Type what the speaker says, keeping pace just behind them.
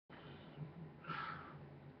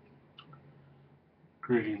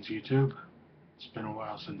Greetings, YouTube. It's been a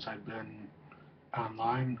while since I've been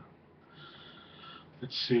online.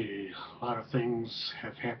 Let's see, a lot of things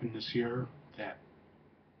have happened this year that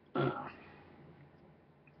uh,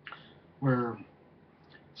 we're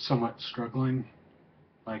somewhat struggling,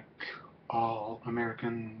 like all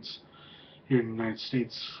Americans here in the United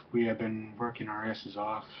States. We have been working our asses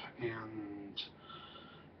off and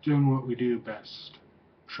doing what we do best,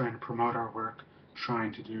 trying to promote our work,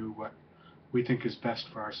 trying to do what we think is best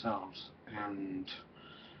for ourselves. And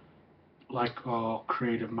like all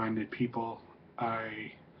creative-minded people,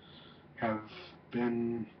 I have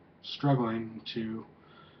been struggling to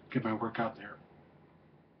get my work out there.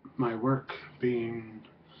 My work being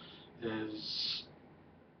is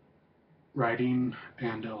writing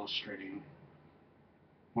and illustrating.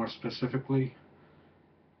 More specifically,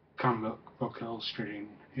 comic book illustrating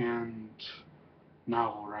and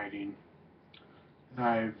novel writing.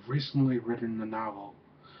 I've recently written a novel,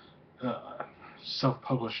 uh,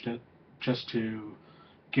 self-published it just to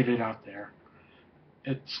get it out there.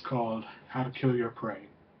 It's called How to Kill Your Prey.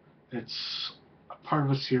 It's a part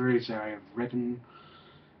of a series that I have written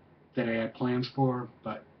that I had plans for,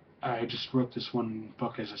 but I just wrote this one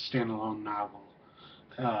book as a standalone novel.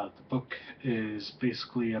 The book is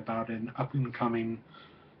basically about an up-and-coming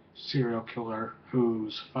serial killer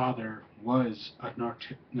whose father was a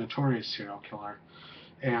notorious serial killer,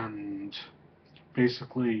 and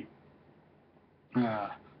basically uh,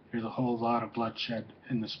 there's a whole lot of bloodshed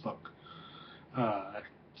in this book. Uh,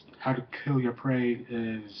 How to Kill Your Prey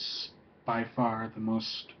is by far the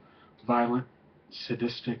most violent,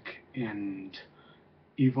 sadistic, and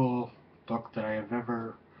evil book that I have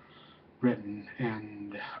ever written,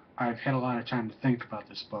 and I've had a lot of time to think about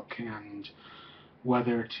this book and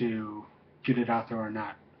whether to get it out there or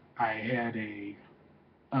not. I had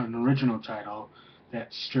an original title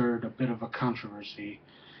that stirred a bit of a controversy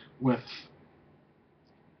with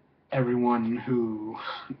everyone who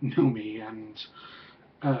knew me, and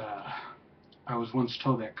uh, I was once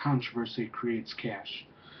told that controversy creates cash.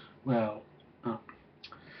 Well, uh,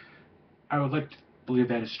 I would like to believe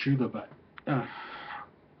that is true, though, but uh,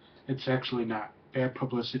 it's actually not. Bad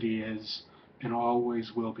publicity is and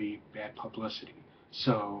always will be bad publicity.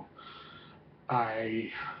 So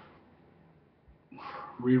I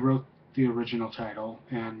rewrote the original title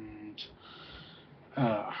and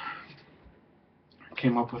uh,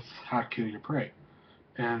 came up with How to Kill Your Prey.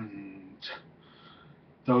 And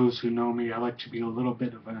those who know me, I like to be a little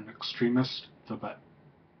bit of an extremist, but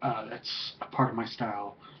that's a part of my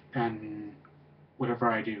style. And whatever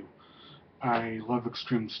I do, I love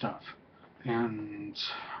extreme stuff. And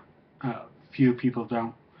few people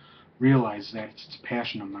don't realize that it's a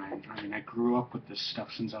passion of mine. I mean, I grew up with this stuff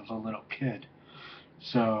since I was a little kid.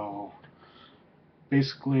 So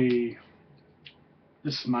basically,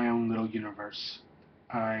 this is my own little universe.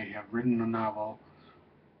 I have written a novel,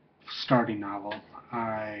 starting novel.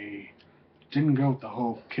 I didn't go with the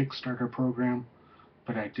whole Kickstarter program,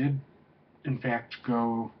 but I did, in fact,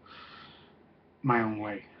 go my own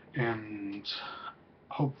way. And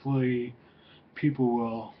hopefully, people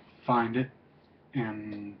will find it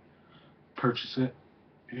and purchase it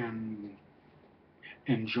and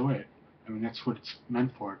enjoy it. I mean, that's what it's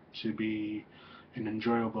meant for, to be an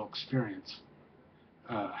enjoyable experience.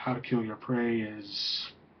 How to Kill Your Prey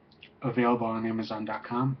is available on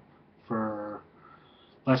Amazon.com for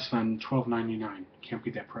less than $12.99. Can't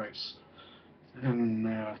beat that price. And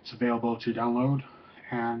it's available to download,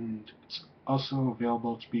 and it's also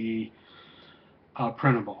available to be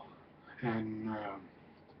printable. And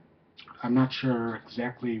I'm not sure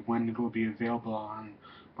exactly when it will be available on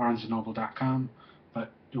BarnesandNoble.com,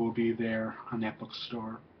 but it will be there on that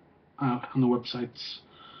bookstore, on the websites,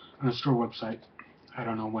 on the store website. I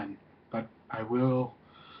don't know when, but I will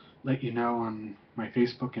let you know on my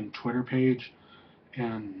Facebook and Twitter page.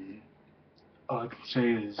 And all I can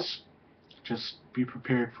say is just be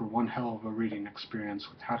prepared for one hell of a reading experience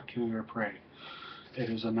with How to Kill Your Prey. It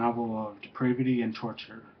is a novel of depravity and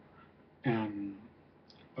torture, and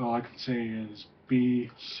all I can say is be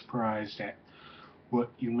surprised at what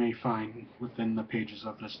you may find within the pages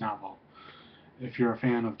of this novel. If you're a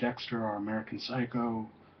fan of Dexter or American Psycho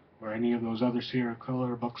or any of those other serial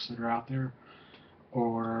killer books that are out there,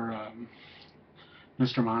 or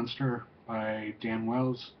Mr. Monster by Dan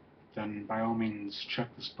Wells, then by all means check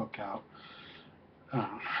this book out.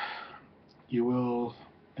 Uh, you will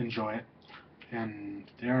enjoy it, and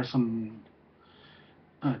there are some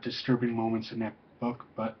disturbing moments in that book,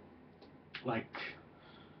 but like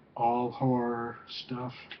all horror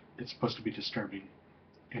stuff, it's supposed to be disturbing.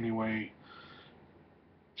 Anyway,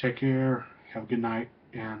 take care, have a good night,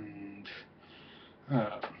 and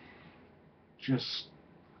Just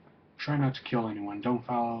try not to kill anyone. Don't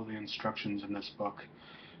follow the instructions in this book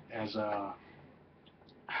as a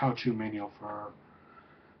how-to manual for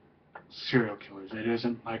serial killers. It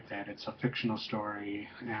isn't like that. It's a fictional story,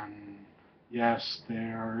 and yes,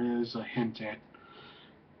 there is a hint at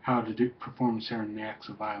how to perform certain acts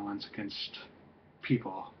of violence against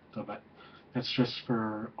people, though, but that's just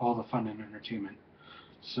for all the fun and entertainment.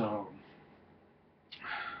 So,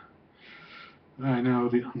 I know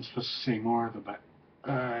that I'm supposed to say more, but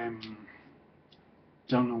I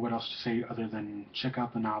don't know what else to say other than check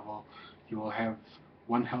out the novel. You will have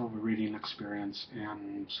one hell of a reading experience,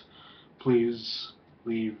 and please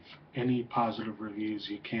leave any positive reviews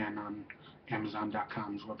you can on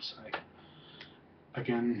Amazon.com's website.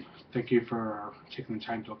 Again, thank you for taking the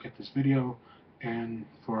time to look at this video and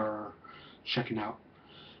for checking out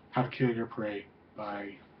How to Kill Your Prey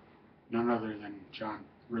by none other than John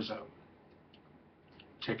Rizzo.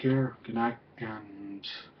 Take care, good night, and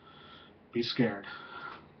be scared.